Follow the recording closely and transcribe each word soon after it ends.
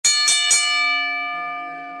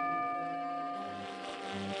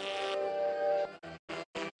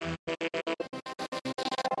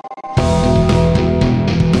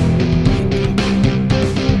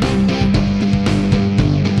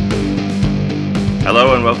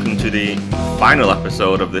Hello and welcome to the final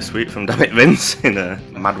episode of this week from Damn It Vince in a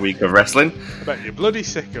mad week of wrestling. I bet you're bloody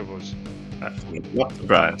sick of us. I'm not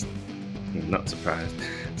surprised.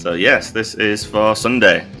 So yes, this is for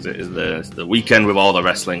Sunday. It is the weekend with all the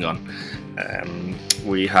wrestling on.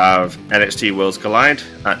 We have NXT Worlds Collide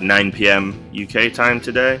at 9 PM UK time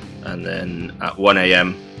today, and then at 1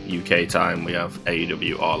 AM UK time we have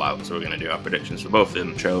AEW All Out. So we're going to do our predictions for both of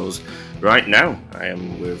them shows right now. I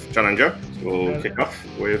am with John and Joe. So we'll kick off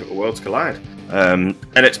with Worlds Collide.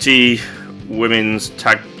 NXT Women's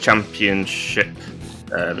Tag Championship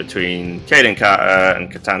between Kaden Carter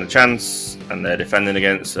and Katana Chance, and they're defending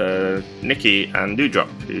against Nikki and Doudrop,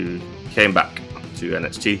 who came back to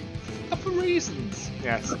NXT. For reasons.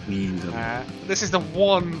 Yes. This is the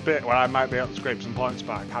one bit where I might be able to scrape some points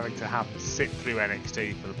back, having to sit through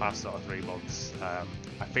NXT for the past sort of 3 months.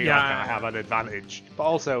 I feel like I have an advantage, but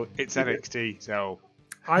also it's NXT, so...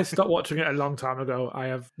 I stopped watching it a long time ago. I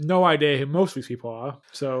have no idea who most of these people are,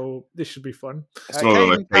 so this should be fun.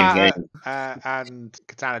 And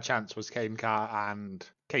Katana Chance was Kaden Carter and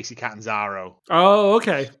Casey Catanzaro. Oh,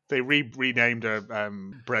 okay. They renamed her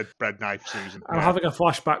Bread Knife Susan. I'm having a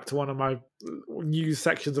flashback to one of my news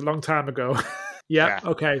sections a long time ago. Yeah,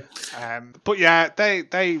 okay. But yeah,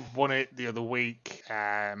 they won it the other week.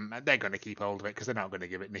 And they're going to keep hold of it because they're not going to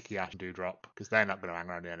give it Nikki Ash and Doudrop because they're not going to hang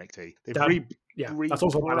around the NXT. They've that's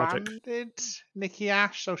also my logic. Nikki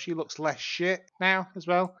Ash so she looks less shit now as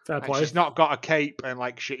well. Fair play. She's not got a cape and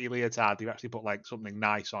like shitty leotard. They've actually put like something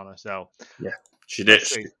nice on her. So yeah. She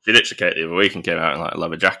ditched a cape the other week and came out in like a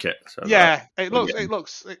leather jacket. So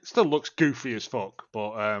it still looks goofy as fuck,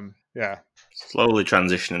 but yeah. Slowly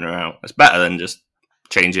transitioning her out. It's better than just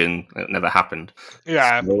changing. It never happened.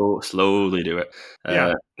 Yeah. Slowly do it.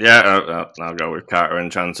 I'll go with Carter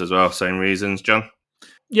and Chance as well. Same reasons, John?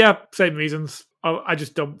 Yeah, same reasons. I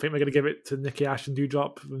just don't think we're going to give it to Nikki Ash and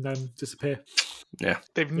Doudrop and then disappear. Yeah.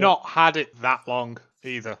 They've not had it that long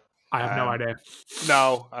either. I have no idea.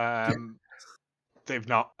 No, they've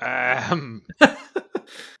not.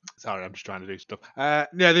 Sorry, I'm just trying to do stuff.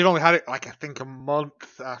 They've only had it like I think a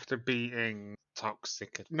month after beating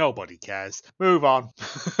Toxic. Nobody cares. Move on.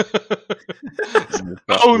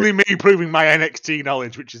 Only me proving my NXT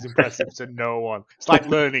knowledge, which is impressive to no one. It's like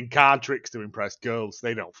learning card tricks to impress girls.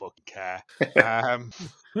 They don't fucking care.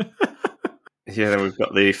 Yeah, we've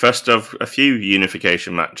got the first of a few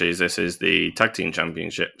unification matches. This is the Tag Team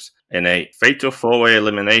Championships in a Fatal 4-Way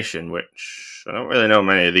Elimination, which I don't really know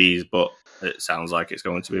many of these, but it sounds like it's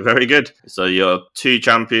going to be very good. So your 2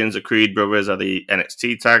 champions, the Creed brothers, are the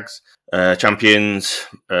NXT tags. Champions,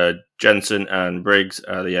 Jensen and Briggs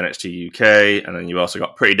are the NXT UK. And then you've also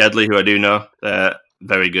got Pretty Deadly, who I do know. They're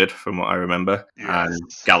very good from what I remember. Yes. And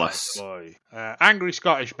Gallus. Angry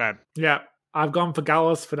Scottish men. Yeah. I've gone for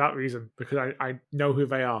Gallus for that reason, because I know who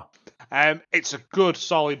they are. It's a good,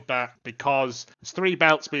 solid bet, because there's 3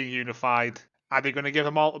 belts being unified. Are they going to give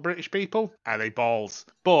them all to British people? Are they balls?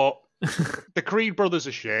 But the Creed brothers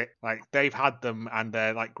are shit. Like, they've had them, and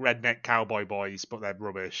they're like redneck cowboy boys, but they're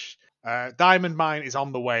rubbish. Diamond Mine is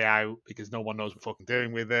on the way out, because no one knows what fucking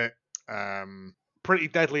doing with it. Pretty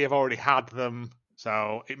Deadly have already had them.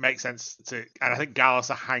 So it makes sense and I think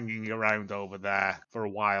Gallus are hanging around over there for a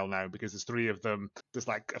while now because there's 3 of them. There's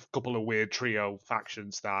like a couple of weird trio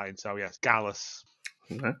factions starting. So yes, Gallus.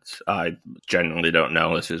 I genuinely don't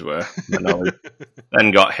know. This is where my knowledge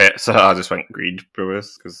then got hit. So I just went Creed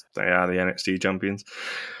Brothers because they are the NXT champions.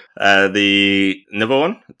 The another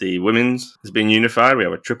one, the women's, has been unified. We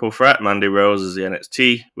have a triple threat. Mandy Rose is the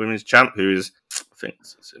NXT women's champ, who's, I think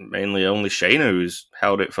it's mainly only Shayna who's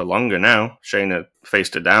held it for longer now. Shayna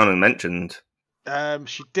faced her down and mentioned.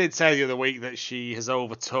 She did say the other week that she has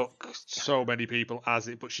overtook so many people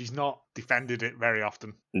but she's not defended it very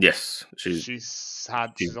often. Yes, she's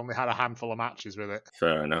only had a handful of matches with it.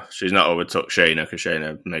 Fair enough. She's not overtook Shayna because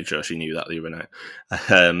Shayna made sure she knew that the other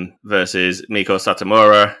night. Versus Miko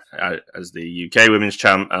Satomura as the UK Women's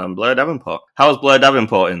Champ and Blair Davenport. How's Blair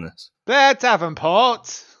Davenport in this? Blair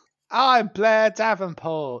Davenport. I'm Blair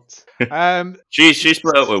Davenport. She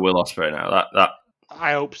split up with Will Ospreay now. That.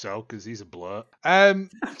 I hope so, because he's a blur.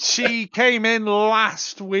 She came in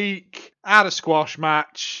last week, had a squash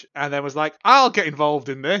match, and then was like, I'll get involved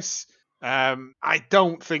in this. I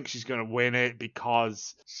don't think she's going to win it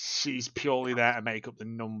because she's purely there to make up the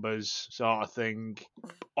numbers sort of thing.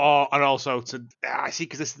 And also I see,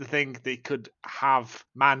 because this is the thing, they could have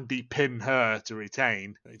Mandy pin her to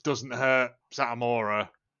retain. It doesn't hurt Satomura.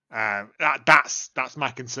 That's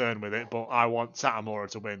my concern with it, but I want Satomura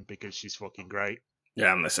to win because she's fucking great.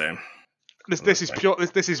 Yeah, I'm the same. This is pure.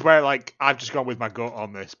 This is where like I've just gone with my gut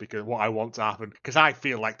on this because what I want to happen because I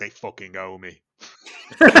feel like they fucking owe me.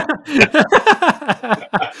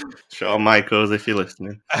 Shawn Michaels, if you're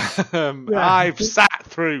listening. I've sat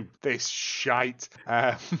through this shite.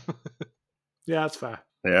 Yeah, that's fair.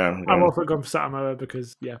 Yeah, I've also gone for Satomura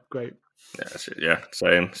because, yeah, great. Yeah,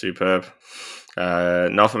 same. Superb.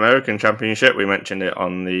 North American Championship, we mentioned it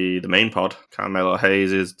on the main pod. Carmelo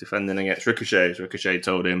Hayes is defending against Ricochet. Ricochet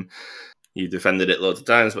told him, you defended it loads of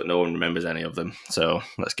times, but no one remembers any of them. So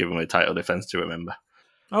let's give him a title defense to remember.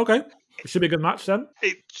 Okay. It should be a good match then.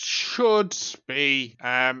 It should be.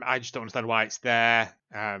 I just don't understand why it's there.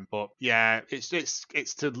 But yeah, it's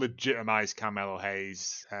to legitimize Carmelo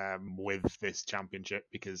Hayes with this championship,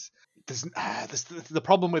 because the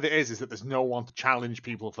problem with it is that there's no one to challenge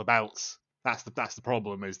people for belts. That's the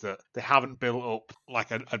problem, is that they haven't built up like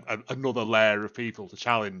another layer of people to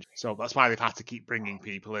challenge. So that's why they've had to keep bringing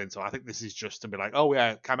people in. So I think this is just to be like, oh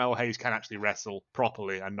yeah, Carmelo Hayes can actually wrestle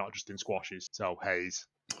properly and not just in squashes. So Hayes.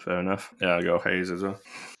 Fair enough. Yeah, I'll go Hayes as well.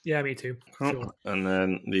 Yeah, me too. Cool. Sure. And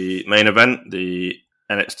then the main event, the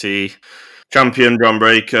NXT champion Bron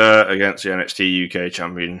Breakker against the NXT UK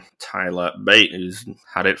champion Tyler Bate, who's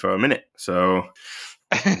had it for a minute. So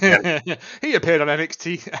he appeared on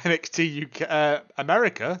NXT UK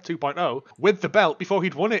America 2.0 with the belt before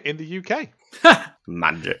he'd won it in the UK.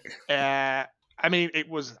 Magic. I mean,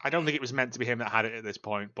 I don't think it was meant to be him that had it at this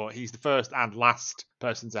point, but he's the first and last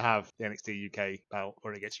person to have the NXT UK belt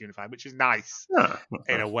where it gets unified, which is nice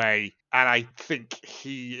in a way. And I think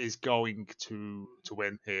he is going to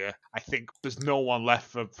win here. I think there's no one left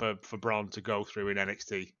for Braun to go through in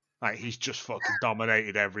NXT. Like, he's just fucking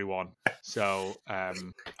dominated everyone. So,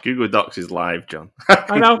 Google Docs is live, John.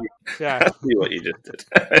 I know. Yeah. See what you just did.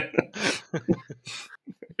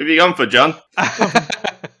 Have you gone for John?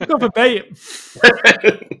 Go for Bate.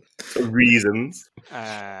 For reasons.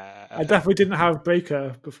 I definitely didn't have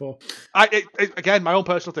Breakker before. Again, my own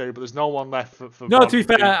personal theory, but there's no one left for No, Braun to be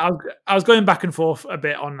fair, I was going back and forth a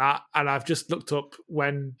bit on that, and I've just looked up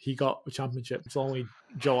when he got the championship. It's only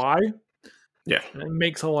July. Yeah. And it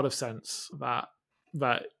makes a lot of sense that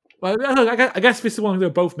well, I guess this is one where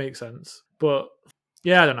both make sense, but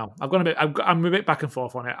yeah, I don't know. I'm a bit back and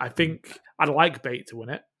forth on it. I think I'd like Bate to win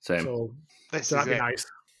it. Same. So This that'd is be it. nice.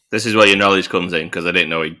 This is where your knowledge comes in, because I didn't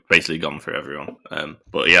know he'd basically gone for everyone.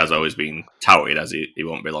 But he has always been touted as he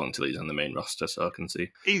won't be long until he's on the main roster, so I can see.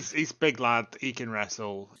 He's big lad. He can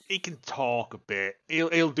wrestle. He can talk a bit.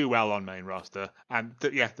 He'll do well on main roster. And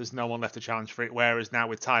there's no one left to challenge for it. Whereas now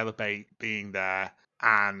with Tyler Bate being there,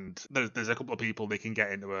 and there's a couple of people they can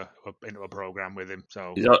get into a program with him.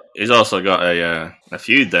 So he's also got a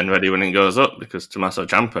feud then ready when it goes up, because Tommaso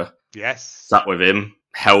Ciampa yes, sat with him,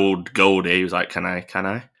 held Goldie. He was like, "Can I?"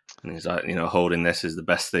 And he's like, holding this is the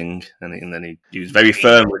best thing. And then he was very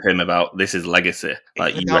firm with him about this is legacy.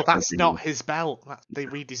 Like, no, that's not his belt. They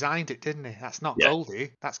redesigned it, didn't they? That's not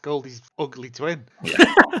Goldie. That's Goldie's ugly twin.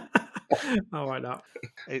 Yeah. I like that.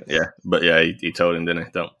 But he told him, didn't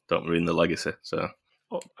he? Don't ruin the legacy. So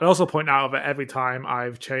I'd also point out that every time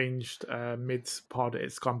I've changed mid-pod,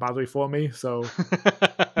 it's gone badly for me. So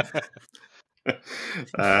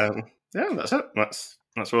that's it.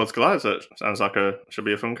 That's Worlds Collide. So it sounds like should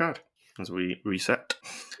be a fun card as we reset.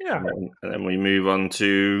 Yeah, and then we move on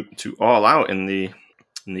to All Out in the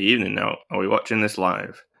evening. Now, are we watching this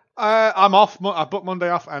live? I'm off. I booked Monday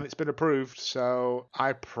off, and it's been approved, so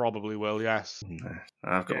I probably will. Yes.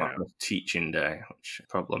 I've got my teaching day, which is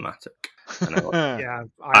problematic. yeah.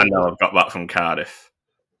 I know I've got back from Cardiff,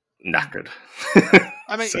 knackered.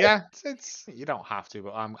 I mean, So- it's you don't have to,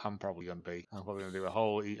 but I'm probably going to be. I'm probably going to do a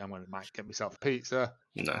whole eat. Might get myself a pizza.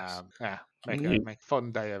 Nice. Make a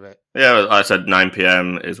fun day of it. Yeah, well, I said 9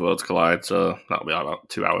 p.m. is Worlds Collide, so that'll be about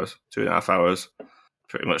 2.5 hours.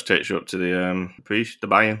 Pretty much takes you up to the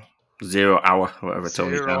buy-in 0 hour, whatever.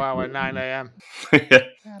 0 hour, 9 a.m. Yeah.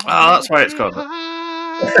 Oh, that's why it's called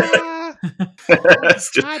that.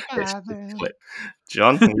 It's just clip.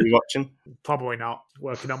 John, are you watching? Probably not.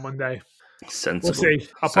 Working on Monday. Sensible. We'll see.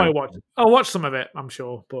 I'll watch some of it, I'm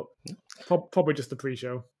sure, but probably just the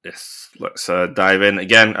pre-show. Yes, let's dive in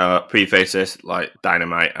again. Preface this, like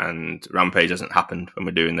Dynamite and Rampage hasn't happened when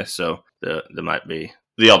we're doing this, so there might be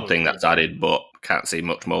the odd thing that's added, but can't see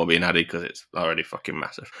much more being added because it's already fucking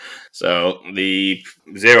massive. So the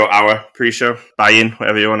 0 hour pre-show, buy-in,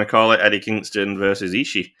 whatever you want to call it, Eddie Kingston versus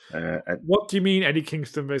Ishii. What do you mean Eddie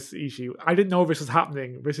Kingston versus Ishii? I didn't know this was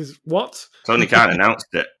happening. This is what? Tony Khan announced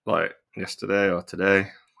it like yesterday or today.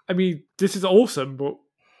 I mean, this is awesome, but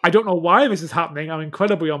I don't know why this is happening. I'm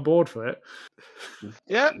incredibly on board for it.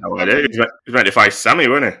 Yeah. No idea. He was meant to fight Sammy,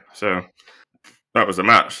 wasn't he? So that was the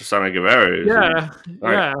match. Sammy Guevara.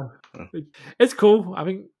 Yeah. It's cool. I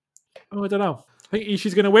think. I don't know. I think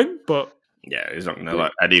Ishii's going to win, but Yeah, he's not going to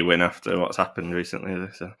let Eddie win after what's happened recently.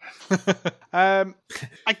 So.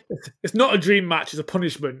 It's not a dream match; it's a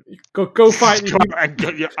punishment. Go fight and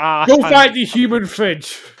get your ass. Go fight the human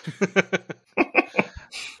fridge.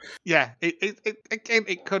 Yeah,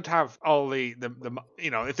 it could have all the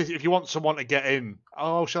if you want someone to get in,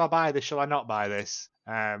 shall I buy this? Shall I not buy this?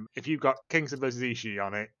 If you've got Kingston versus Ishii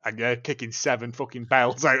on it and you're kicking 7 fucking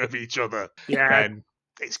belts out of each other, then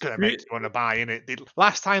it's gonna make you want to buy in it.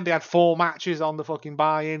 Last time they had 4 matches on the fucking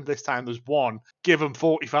buy-in. This time there's 1. Give them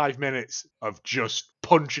 45 minutes of just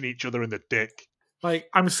punching each other in the dick. Like,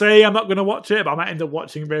 I'm saying I'm not going to watch it, but I might end up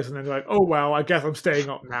watching this and then like, oh, well, I guess I'm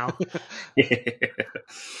staying up now.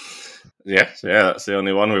 Yeah, that's the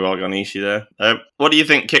only one. We've all gone Ishii there. What do you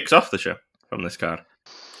think kicks off the show from this card?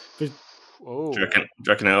 Do you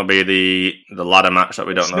reckon it'll be the ladder match that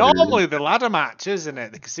we don't know? It's normally the ladder match, isn't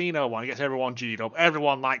it? The casino one. It gets everyone G'd up.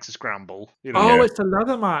 Everyone likes a scramble. It's a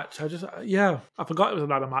ladder match. I forgot it was a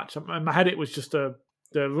ladder match. In my head, it was just the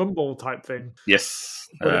Rumble type thing. Yes.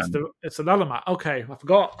 But it's a ladder match. Okay, I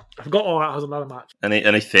forgot all that has a ladder match.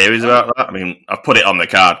 Any theories about that? I mean, I've put it on the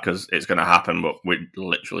card because it's going to happen, but we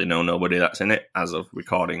literally know nobody that's in it as of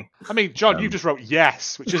recording. I mean, John, you just wrote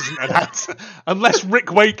yes, which isn't an answer. Unless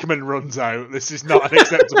Rick Wakeman runs out, this is not an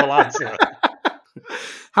acceptable answer.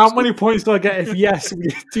 How many points do I get if yes we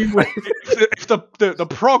do win? If the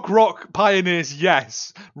prog rock pioneers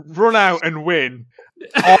yes run out and win,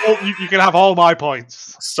 you can have all my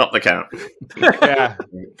points. Stop the count. Yeah.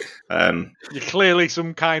 You're clearly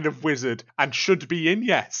some kind of wizard and should be in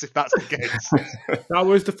yes if that's the case. That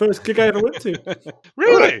was the first gig I ever went to.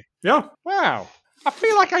 Really? Yeah. Wow. I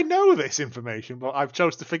feel like I know this information, but I've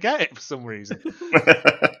chose to forget it for some reason.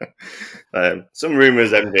 Some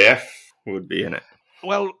rumours MJF would be in it.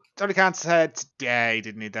 Well, Tony Khan said today,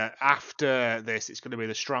 didn't he, that after this, it's going to be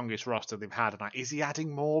the strongest roster they've had. And is he adding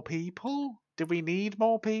more people? Do we need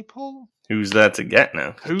more people? Who's there to get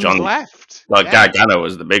now? Who's left? Well, Gargano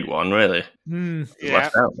was the big one, really.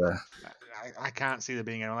 Left out there. I can't see there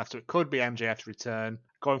being anyone left. So it could be MJF's return,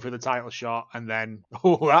 going for the title shot, and then,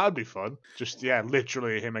 that'd be fun. Just,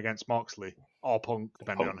 literally him against Moxley. Or Punk,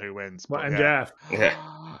 depending on who wins. What, MJF? Yeah.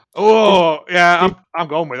 I'm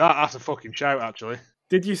going with that. That's a fucking shout, actually.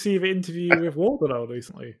 Did you see the interview with Wardlow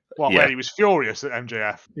recently? Where he was furious at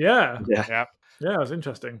MJF? Yeah. Yeah, it was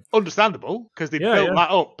interesting. Understandable, because they built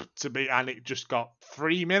that up to be, and it just got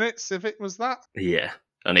 3 minutes if it was that. Yeah.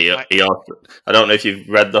 And he also, I don't know if you've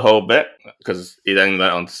read the whole bit, because he then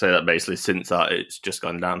went on to say that basically since that, it's just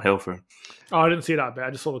gone downhill for him. Oh, I didn't see that bit.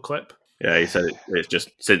 I just saw the clip. Yeah, he said it's just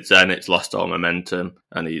since then it's lost all momentum,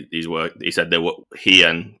 and he's worked. He said he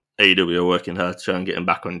and AEW are working hard to try and get him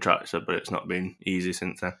back on track, but it's not been easy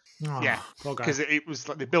since then. Because it was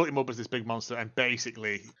like they built him up as this big monster, and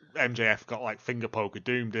basically MJF got like finger poke of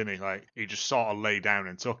doom, didn't he? Like he just sort of lay down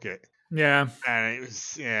and took it. Yeah, and it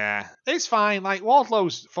was it's fine. Like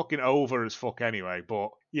Wardlow's fucking over as fuck anyway, but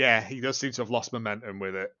he does seem to have lost momentum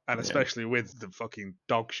with it, and especially with the fucking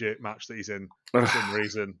dog shit match that he's in for some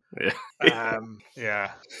reason.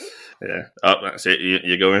 Yeah. Oh, that's it.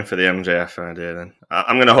 You're going for the MJF idea then.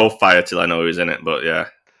 I'm going to hold fire till I know who's in it, but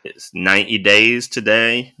it's 90 days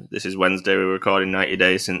today. This is Wednesday. We're recording 90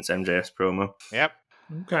 days since MJF's promo. Yep.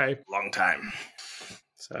 Okay. Long time.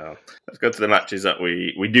 So let's go to the matches that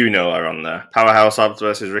we do know are on there. Powerhouse Hobbs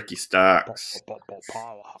versus Ricky Starks.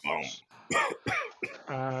 Powerhouse.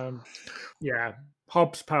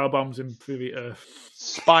 Hobbs powerbombs him through the earth.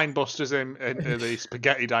 Spine busters him into the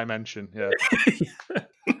spaghetti dimension. Yeah.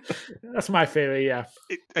 That's my theory, yeah.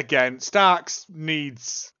 Again, Starks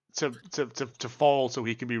needs to fall so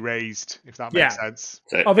he can be raised, if that makes sense.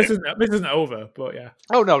 Oh, this isn't over, but yeah.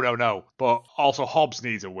 Oh, no. But also Hobbs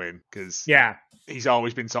needs a win, because he's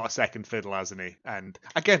always been sort of second fiddle, hasn't he? And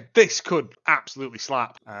again, this could absolutely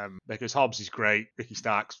slap, because Hobbs is great, Ricky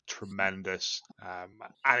Starks tremendous,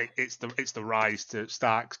 and it's the rise to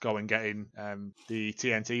Starks going getting the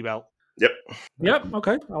TNT belt. Yep.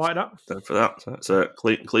 Okay, I like that. Time for that. So it's a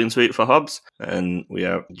clean sweep for Hobbs, and we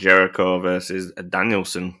have Jericho versus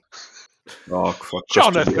Danielson.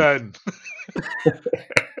 Jonathan.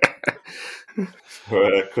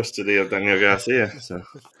 For custody of Daniel Garcia. So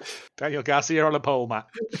Daniel Garcia on a pole match.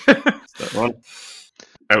 That one.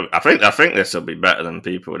 I think this will be better than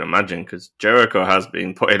people would imagine, because Jericho has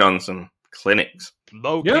been putting on some clinics.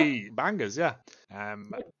 Low-key bangers, yeah.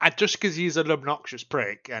 And just because he's an obnoxious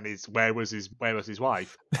prick and where was his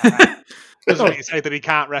wife, doesn't mean to say that he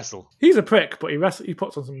can't wrestle. He's a prick, but he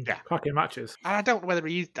puts on some cracking matches. And I don't know whether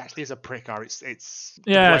he actually is a prick or it's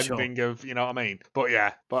blending of, you know what I mean. But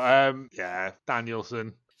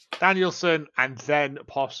Danielson, and then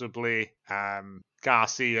possibly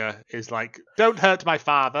Garcia is like, "Don't hurt my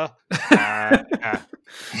father." Yeah.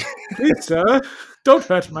 Please, sir, don't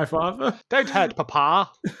hurt my father. Don't hurt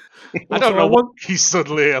Papa. I Also, don't know I what want- he's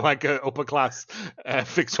suddenly like an upper class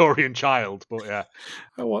Victorian child, but yeah.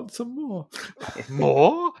 I want some more.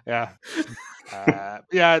 More? Yeah.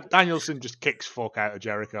 Yeah, Danielson just kicks fuck out of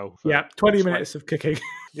Jericho. Yeah, 20 minutes of kicking.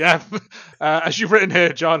 Yeah. As you've written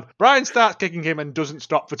here, John, Brian starts kicking him and doesn't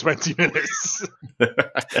stop for 20 minutes.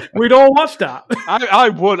 We'd all watch that. I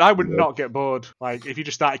would not get bored. Like, if you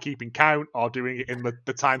just started keeping count or doing it in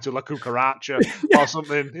the time to La Cucaracha or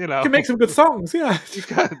something, you know. You can make some good songs, yeah. You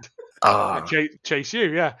could. Chase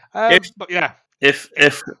you, yeah. But yeah. If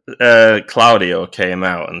Claudio came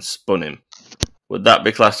out and spun him, would that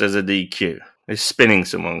be classed as a DQ? Is spinning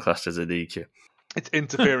someone classed as a DQ? It's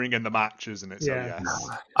interfering in the match, isn't it? So, Yeah. yes.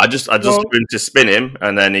 I just going to spin him,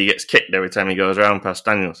 and then he gets kicked every time he goes around past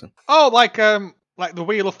Danielson. Oh, like the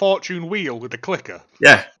Wheel of Fortune wheel with the clicker.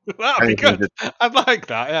 Yeah, That'd be good. I'd like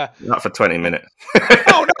that, yeah. not for 20 minutes.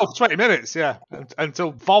 Oh, no, 20 minutes, yeah.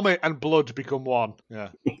 Until vomit and blood become one, yeah.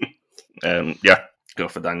 Yeah, go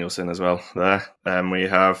for Danielson as well there. We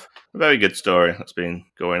have a very good story that's been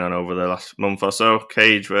going on over the last month or so.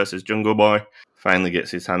 Cage versus Jungle Boy. Finally gets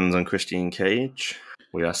his hands on Christian Cage.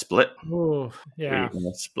 We are split. Oh, yeah. We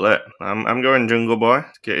are split. I'm going Jungle Boy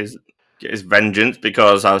to get his vengeance,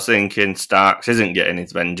 because I was thinking Starks isn't getting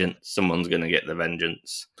his vengeance. Someone's going to get the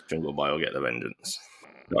vengeance. Jungle Boy will get the vengeance.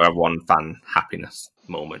 Got to have one fan happiness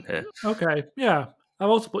moment here. Okay, yeah. I've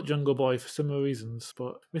also put Jungle Boy for similar reasons,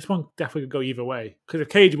 but this one definitely could go either way. Because if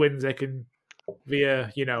Cage wins, they can,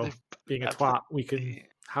 via, being a twat, we can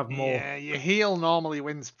have more. Yeah, your heel normally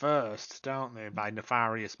wins first, don't they, by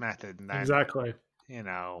nefarious method, and then Exactly.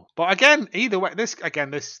 But again, either way, this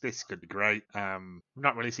could be great. We've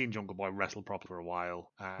not really seen Jungle Boy wrestle properly for a while.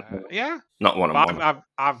 Yeah, Not one on one.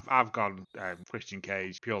 I've gone Christian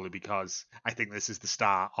Cage purely because I think this is the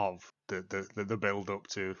start of the build up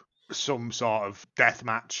to some sort of death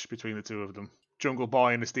match between the two of them. Jungle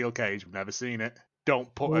Boy in a steel cage. We've never seen it.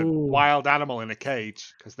 Don't put a wild animal in a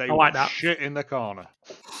cage because they like will that. shit in the corner.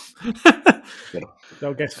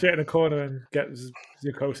 They'll get shit in a corner and get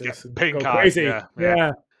psychosis Get and pink go eye, crazy.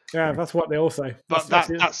 yeah. Yeah, that's what they all say. But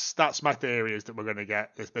That's that's my theory, is that we're going to get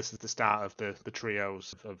this is the start of the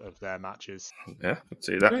trios of their matches. Yeah, let's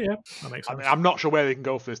see that. yeah, that makes I sense. mean, I'm not sure where they can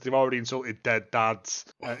go for this. They've already insulted dead dads.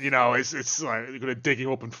 It's like they're going to dig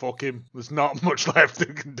him up and fuck him. There's not much left they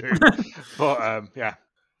can do. But yeah.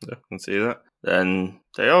 Yeah, can see that. Then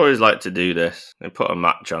they always like to do this. They put a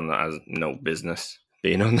match on that has no business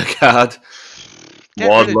being on the card. Get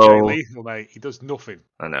rid of Jay Wardlow. Lethal, mate. He does nothing.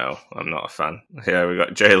 I know, I'm not a fan. Yeah, we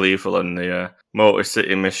got Jay Lethal and the Motor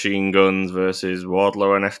City Machine Guns versus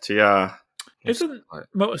Wardlow and FTR. Isn't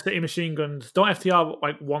Motor City Machine Guns, don't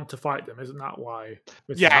FTR want to fight them? Isn't that why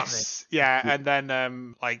this is Yes, yeah, and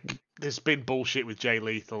then there's been bullshit with Jay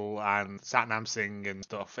Lethal and Satnam Singh and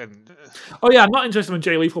stuff, and happening? Oh yeah, I'm not interested in the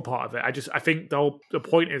Jay Lethal part of it. I think the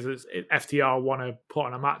point is FTR want to put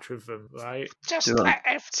on a match with them, right? just let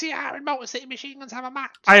FTR and Motor City Machine Guns have a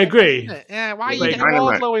match. I agree. Yeah, why are you Like, getting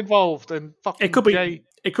Dynamite. Wardlow involved and fucking It could be Jay?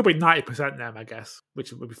 It could be 90% them, I guess,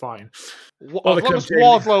 which would be fine. As they long could as Jay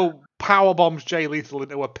Wardlow power bombs Jay Lethal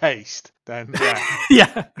into a paste, then yeah.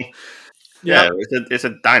 yeah. Yeah, it's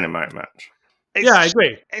a dynamite match. I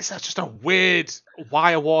agree. It's just a weird.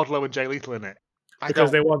 Why are Wardlow and Jay Lethal in it?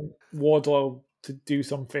 Because they want Wardlow to do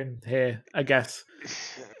something here, I guess.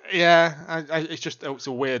 Yeah, it's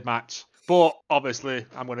a weird match. But obviously,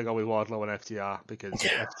 I'm going to go with Wardlow and FTR because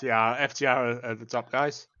FTR are the top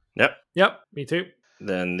guys. Yep. Me too.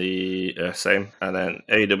 Then the same. And then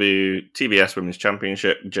AW TBS Women's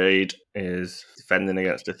Championship. Jade is defending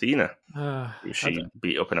against Athena, who she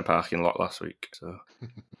beat up in a parking lot last week. So,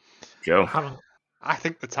 Joe. I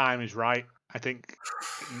think the time is right. I think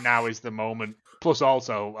now is the moment. Plus,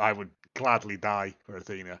 also, I would gladly die for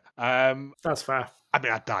Athena. That's fair. I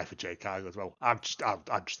mean, I'd die for Jade Cargill as well. I'm just in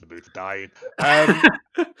the mood for dying.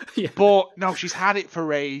 Yeah. But no, she's had it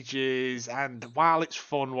for ages, and while it's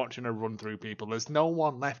fun watching her run through people, there's no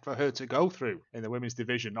one left for her to go through in the women's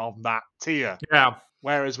division of that tier. Yeah.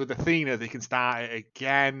 Whereas with Athena, they can start it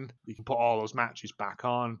again. You can put all those matches back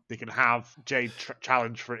on. They can have Jade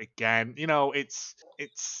challenge for it again. I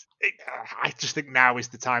just think now is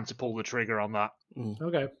the time to pull the trigger on that.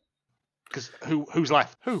 Okay. Because who's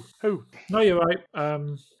left? Who? No, you're right.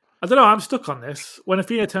 I don't know. I'm stuck on this. When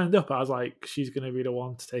Athena turned up, I was like, she's going to be the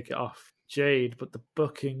one to take it off Jade, but the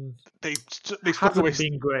booking They stuck hasn't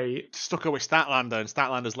been great. Stuck her with Statlander, and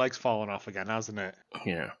Statlander's legs fallen off again, hasn't it?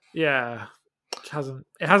 Yeah. Yeah. It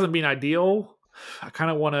hasn't been ideal. I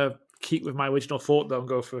kind of want to keep with my original thought, though, and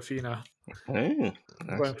go for Athena. Ooh, I'm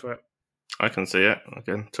nice. going for it. I can see it.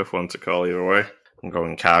 Again, tough one to call either way. I'm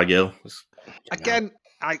going Cargill. Again,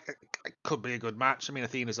 it could be a good match. I mean,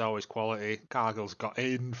 Athena's always quality. Cargill's got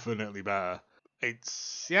infinitely better.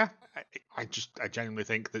 It's I genuinely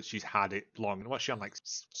think that she's had it long. What's she on, like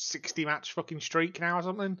 60 match fucking streak now or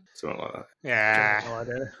something? Something like that. Yeah, No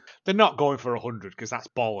idea. they're not going for 100 because that's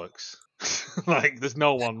bollocks. Like, there's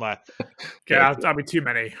no one left. Yeah, that'd be too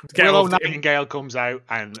many. Get Willow over to Nightingale comes out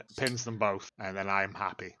and pins them both, and then I'm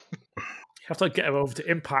happy. You have to get her over to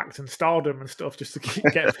Impact and Stardom and stuff just to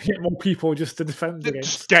get more people just to defend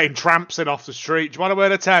against. Just getting tramps in off the street. Do you want to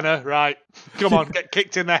win a tenner? Right. Come on, get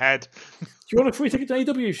kicked in the head. Do you want a free ticket to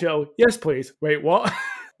AEW show? Yes, please. Wait, what?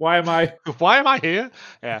 Why am I here?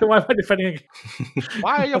 Yeah. Why am I defending?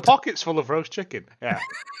 Why are your pockets full of roast chicken? Yeah.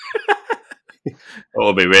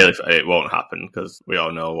 It'll be really. It won't happen because we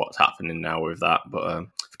all know what's happening now with that. But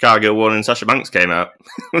if Cargill won and Sasha Banks came out,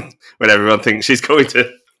 when everyone thinks she's going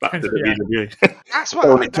to back to the WWE. That's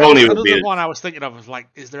what Tony would another be one I was thinking of. Like,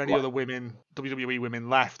 is there any other women, WWE women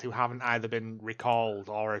left who haven't either been recalled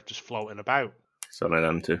or are just floating about? It's one of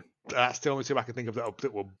them too. That's the only two I can think of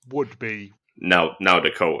that would be. Now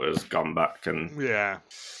Dakota's gone back and Yeah.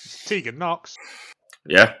 Tegan Knox.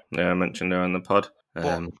 yeah, I mentioned her on the pod.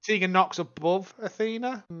 But Tegan Knox above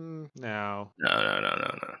Athena? No.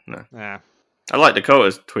 No. Yeah. I like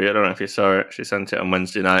Dakota's tweet. I don't know if you saw it. She sent it on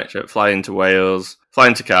Wednesday night. She said, flying to Wales,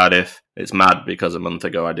 flying to Cardiff. It's mad because a month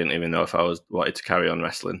ago I didn't even know if I wanted to carry on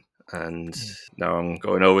wrestling. And now I'm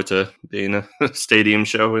going over to being a stadium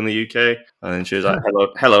show in the UK. And then she was like,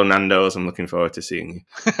 hello Nando's. I'm looking forward to seeing you.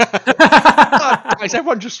 Is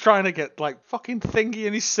everyone just trying to get like fucking Thingy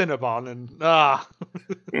in his Cinnabon and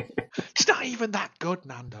it's not even that good,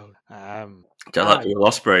 Nando. Tell that to Will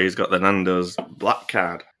Ospreay. He's got the Nando's black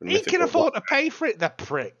card. He can afford to pay for it, the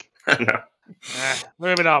prick. No.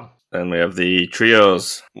 Moving on. Then we have the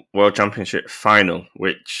Trios World Championship final,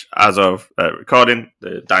 which, as of recording,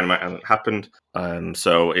 the Dynamite hasn't happened.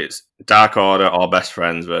 So it's Dark Order or Best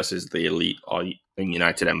Friends versus the Elite or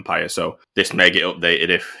United Empire. So this may get updated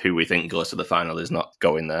if who we think goes to the final is not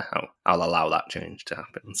going there. I'll allow that change to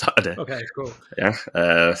happen on Saturday. Okay, cool.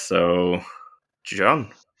 Yeah. So,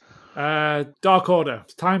 John. Dark Order.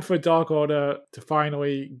 It's time for Dark Order to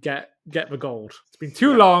finally get the gold. It's been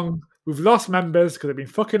too long. We've lost members because they've been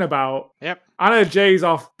fucking about. Yep. Anna Jay's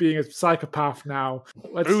off being a psychopath now.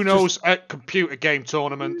 Who knows at computer game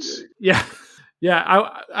tournaments? Yeah. Yeah,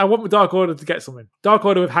 I want the Dark Order to get something. Dark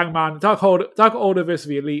Order with Hangman. Dark Order versus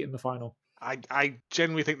the Elite in the final. I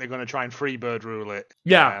genuinely think they're going to try and Freebird rule it.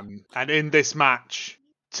 Yeah. And in this match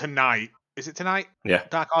tonight, is it tonight? Yeah.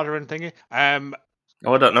 Dark Order and thingy.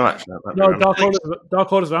 Oh, I don't know actually. No,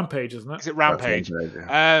 Dark Order's Rampage, isn't it? Is it Rampage?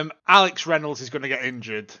 Yeah. Alex Reynolds is going to get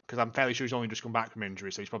injured because I'm fairly sure he's only just come back from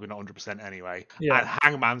injury, so he's probably not 100% anyway. Yeah. And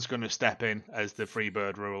Hangman's going to step in as the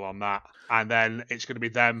Freebird rule on that, and then it's going to be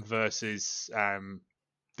them versus the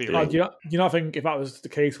Elite. Do you not think if that was the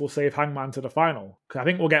case, we'll save Hangman to the final? Because I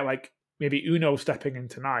think we'll get like maybe Uno stepping in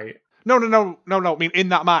tonight. No. I mean, in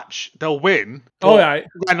that match, they'll win. Oh, yeah.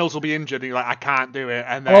 Reynolds will be injured, and you're like, I can't do it.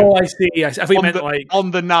 And then I see. I thought you meant like on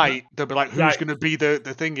the night, they'll be like, who's going to be the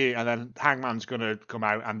thingy? And then Hangman's going to come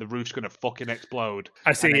out, and the roof's going to fucking explode.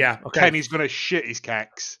 I see. Yeah. Okay. Kenny's going to shit his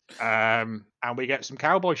kecks, and we get some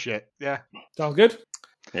cowboy shit. Yeah. Sounds good.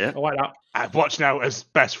 Yeah. I like that. And watch now as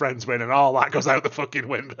Best Friends win, and all that goes out the fucking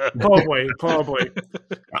window. Probably.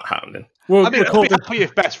 Not happening. We'll, I mean, we'll I'd be happy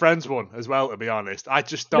if Best Friends won as well, to be honest. I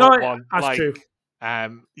just don't want, that's like, true.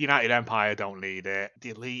 United Empire don't need it.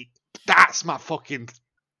 The Elite, that's my fucking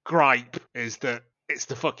gripe, is that it's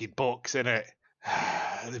the fucking Bucks, innit?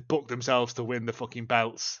 They've booked themselves to win the fucking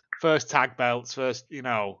belts. First tag belts, They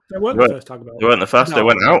weren't the first tag belts. They weren't the first, No, they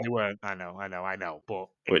went out. They weren't. I know. But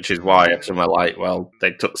Which is why some are like, well,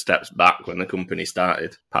 they took steps back when the company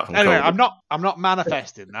started. Apart from anyway, COVID. I'm not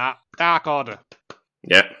manifesting that. Dark Order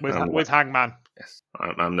Yeah. with Hangman. Yes.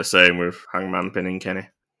 I'm the same with Hangman pinning Kenny.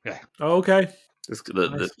 Oh, okay.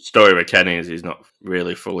 The story with Kenny is he's not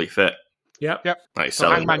really fully fit. Yep. Like So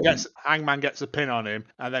Hangman gets a pin on him,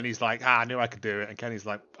 and then he's like, I knew I could do it. And Kenny's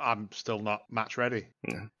like, I'm still not match ready.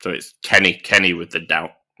 Yeah. So it's Kenny with the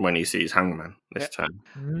doubt when he sees Hangman this time.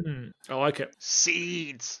 I like it.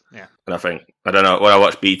 Seeds. Yeah. And I don't know, when I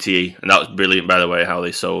watched BTE, and that was brilliant, by the way, how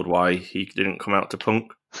they sold why he didn't come out to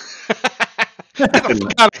Punk. Get the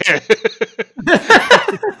fuck out of here.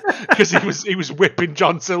 Because he was whipping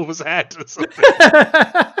John Silver's head or something.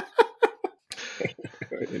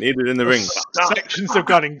 He needed in the ring. Sections have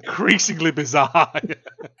gone increasingly bizarre.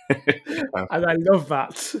 And I love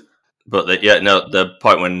that. But the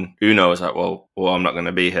point when Uno was like, well, I'm not going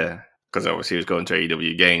to be here, because obviously he was going to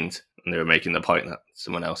AEW Games. and they were making the point that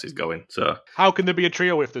someone else is going. So How can there be a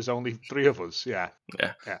trio if there's only 3 of us? Yeah.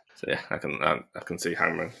 So yeah, I can see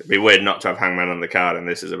Hangman. It'd be weird not to have Hangman on the card, and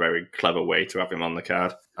this is a very clever way to have him on the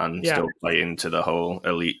card and still play into the whole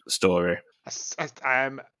elite story.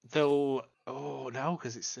 They'll. Oh no,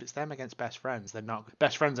 because it's them against best friends. They're not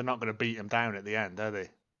best friends are not going to beat him down at the end, are they?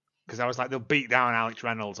 Because I was like, they'll beat down Alex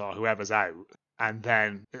Reynolds or whoever's out, and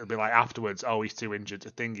then it'll be like afterwards, oh, he's too injured to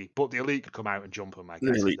thingy. But the elite could come out and jump him. I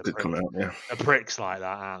guess The elite could come out, yeah. They're pricks like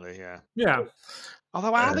that, aren't they? Yeah. Yeah.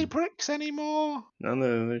 Although, are they pricks anymore? No,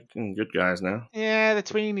 they're good guys now. Yeah, they're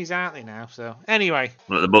tweenies, aren't they now? So anyway.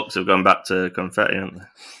 But the Bucks have gone back to confetti, haven't they?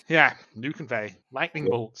 Yeah, new confetti, lightning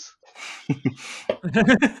bolts.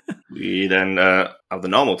 We then have the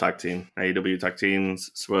normal tag team, AEW tag teams,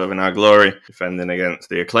 Swerve and Our Glory, defending against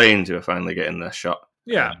the Acclaimed, who are finally getting their shot.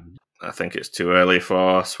 Yeah. I think it's too early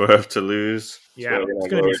for Swerve to lose. Yeah, Swerve it's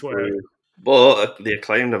going to be Swerve. But the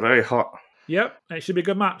Acclaimed are very hot. Yep, it should be a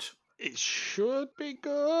good match. It should be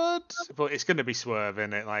good, but it's going to be Swerve,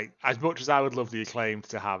 isn't it? Like, as much as I would love the Acclaimed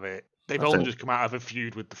to have it, they've only just come out of a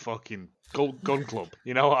feud with the fucking Gun Club.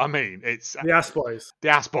 You know what I mean? It's the Ass Boys. The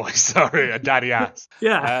Ass Boys, sorry, and Daddy Ass.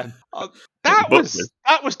 Yeah. That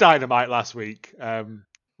was Dynamite last week.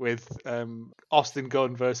 With Austin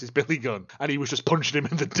Gunn versus Billy Gunn, and he was just punching him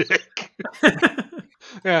in the dick.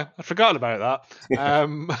 Yeah, I'd forgotten about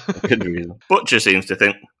that. Good reason. Butcher seems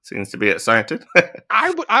to be excited.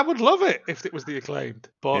 I would love it if it was the Acclaimed,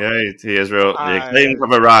 but yeah, he is real. The Acclaimed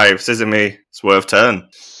have arrived. Sesame, Swerve turn.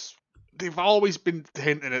 They've always been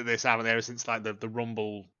hinting at this, haven't they, ever since like the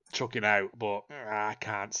Rumble chucking out, but I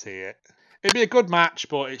can't see it. It'd be a good match,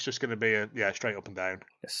 but it's just going to be a straight up and down.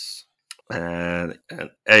 Yes.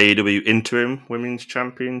 AEW Interim Women's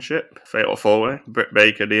Championship Fatal 4-Way. Britt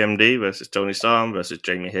Baker, DMD versus Tony Storm versus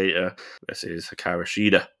Jamie Hayter versus Hikaru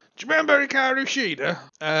Shida. Do you remember Hikaru Shida?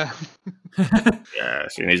 Yeah,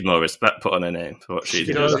 she needs more respect put on her name for what she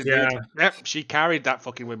did. Yep, she carried that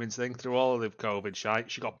fucking women's thing through all of the COVID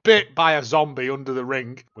shite. She got bit by a zombie under the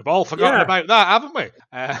ring. We've all forgotten about that, haven't we?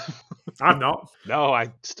 I'm not. No,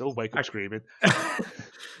 I still wake up screaming.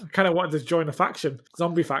 I kind of wanted to join a faction,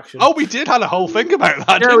 zombie faction. Oh, we did have a whole thing about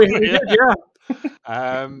that, yeah, didn't we?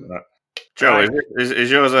 Yeah. Joe,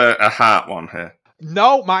 is yours a heart one here?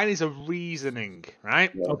 No, mine is a reasoning,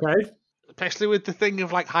 right? Okay. Especially with the thing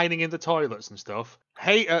of like hiding in the toilets and stuff.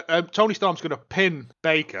 Tony Storm's going to pin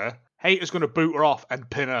Baker. Hayter's going to boot her off and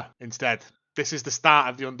pin her instead. This is the start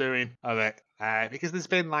of the undoing of it. Because there's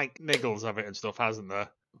been like niggles of it and stuff, hasn't there?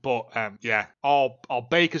 But or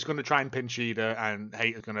Baker's going to try and pin Shida, and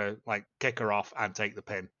Hayter's going to like kick her off and take the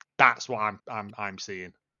pin. That's what I'm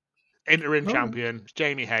seeing. Interim champion,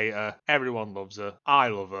 Jamie Hayter. Everyone loves her. I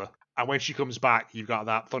love her. And when she comes back, you've got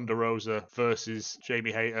that Thunder Rosa versus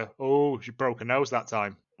Jamie Hayter. Oh, she broke her nose that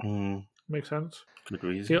time. Makes sense. Good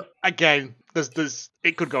reason. Again, there's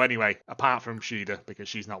it could go anyway, apart from Shida, because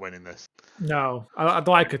she's not winning this. No, I'd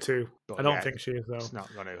like her to. But I don't think she is, though. It's not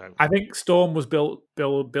going to. I think Storm was built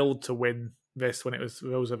to win this when it was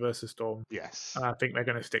Rosa versus Storm. Yes. And I think they're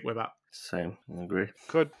going to stick with that. Same, I agree.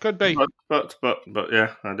 Could be. But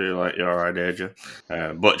yeah, I do like your idea,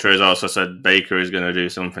 Joe. Butcher has also said Baker is going to do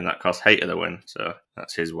something that costs Hayter the win, so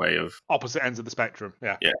that's his way of... Opposite ends of the spectrum,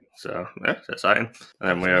 yeah. Yeah, so, yeah, it's exciting. And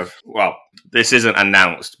then we have... Well, this isn't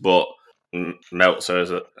announced, but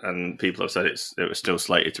Meltzer and people have said it was still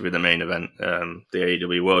slated to be the main event, the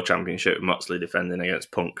AEW World Championship, Moxley defending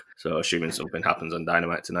against Punk. So assuming something happens on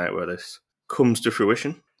Dynamite tonight where this comes to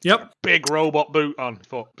fruition. Yep. Big robot boot on.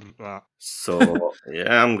 Fuck that. So,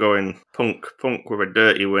 yeah, I'm going Punk with a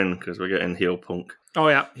dirty win because we're getting heel Punk. Oh,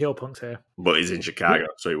 yeah, heel Punk's here. But he's in Chicago,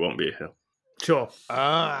 so he won't be a heel. Sure.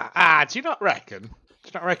 Do you not reckon? Do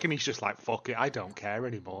you not reckon he's just like, fuck it, I don't care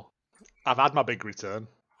anymore? I've had my big return.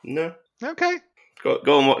 No. Okay.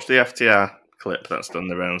 Go and watch the FTR clip that's done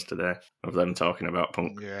the rounds today of them talking about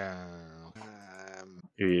Punk. Yeah.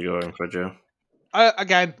 Who are you going for, Joe?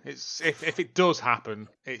 Again, it's if it does happen,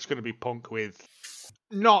 it's going to be Punk with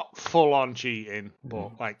not full-on cheating,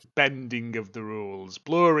 but like bending of the rules,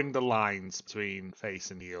 blurring the lines between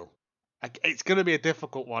face and heel. It's going to be a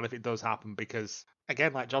difficult one if it does happen because,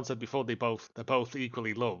 again, like John said before, they're both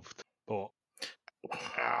equally loved. But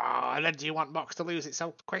and then do you want Mox to lose it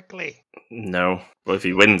so quickly? No. Well, if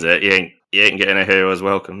he wins it, he ain't getting a hero's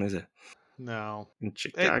welcome, is he? No. In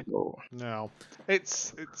Chicago. No.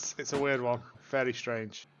 It's a weird one. Very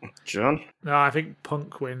strange. John? No, I think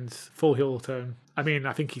Punk wins full heel turn. I mean,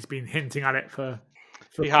 I think he's been hinting at it for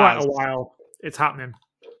quite a while. It's happening.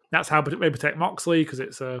 That's how they protect Moxley because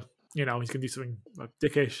it's he's going to do something like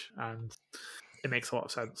dickish, and it makes a lot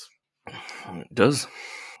of sense. It does.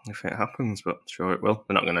 if it happens, but sure it will.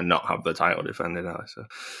 They're not going to not have the title defended, are they? So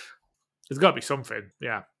There's got to be something.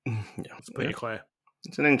 Yeah, yeah, it's pretty clear.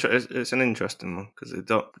 It's an interesting one because they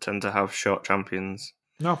don't tend to have short champions.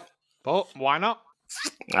 No, But why not?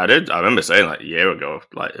 I remember saying like a year ago,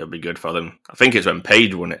 like it'd be good for them. I think it's when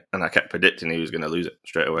Paige won it, and I kept predicting he was going to lose it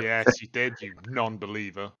straight away. Yes, you did, you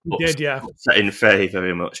non-believer. you did, yeah. Setting Faye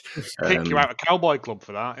very much. Kick you out of Cowboy Club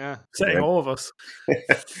for that, yeah. Setting all of us.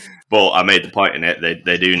 But I made the point in it.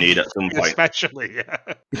 They do need at some point, Especially, yeah.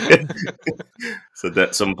 so that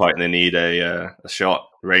at some point they need a short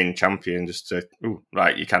range champion just to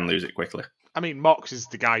right. You can lose it quickly. I mean, Mox is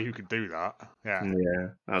the guy who can do that, yeah. Yeah,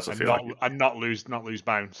 that's a And feel. not lose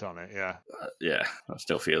bounce on it, yeah. Yeah, I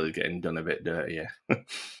still feel he's getting done a bit dirty. Yeah.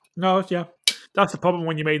 No, yeah. That's the problem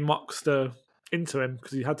when you made Mox the interim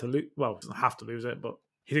because he had to lose. Well, he doesn't have to lose it, but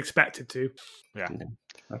he's expected to. Yeah.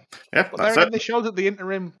 Yeah, But that's then it. they showed that the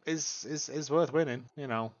interim is worth winning, you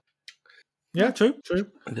know. Yeah, true.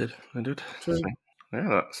 I did. True.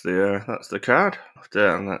 So, yeah, that's the card.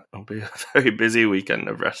 And that'll be a very busy weekend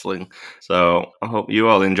of wrestling. So I hope you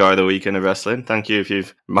all enjoy the weekend of wrestling. Thank you if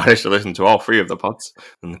you've managed to listen to all 3 of the pods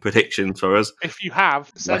and the predictions for us. If you have,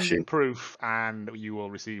 send Bless in you. proof and you will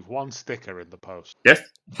receive 1 sticker in the post. Yes.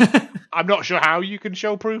 I'm not sure how you can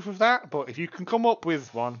show proof of that, but if you can come up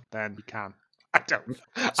with one, then you can. I don't.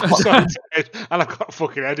 I'm sorry, Ted, and I've got to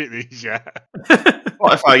fucking edit these, yeah.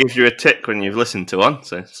 What if I give you a tick when you've listened to one?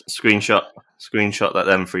 So screenshot that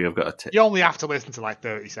them 3 have got a tick. You only have to listen to like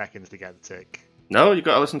 30 seconds to get the tick. No, you've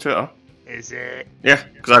got to listen to it all. Is it? Yeah,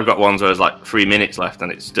 because I've got ones where there's like 3 minutes left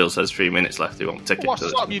and it still says 3 minutes left. You won't tick it. What's to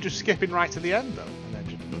stop you just skipping right to the end, though? And then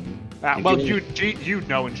just... well, you'd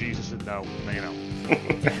know and Jesus would know, you know.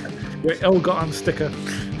 We all got on sticker.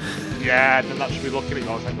 Yeah, and then that should be looking at you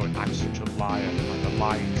all the time going, I'm such a liar. Like a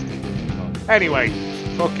lying sticker. Anyway,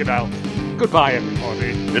 fucking hell. Goodbye,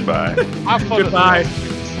 everybody. Goodbye. Have fun. Goodbye. At the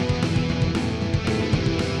wrestlings.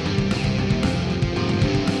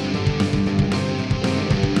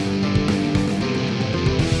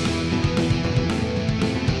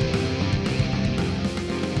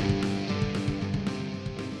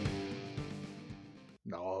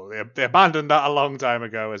 No, they abandoned that a long time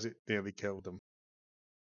ago as it nearly killed them.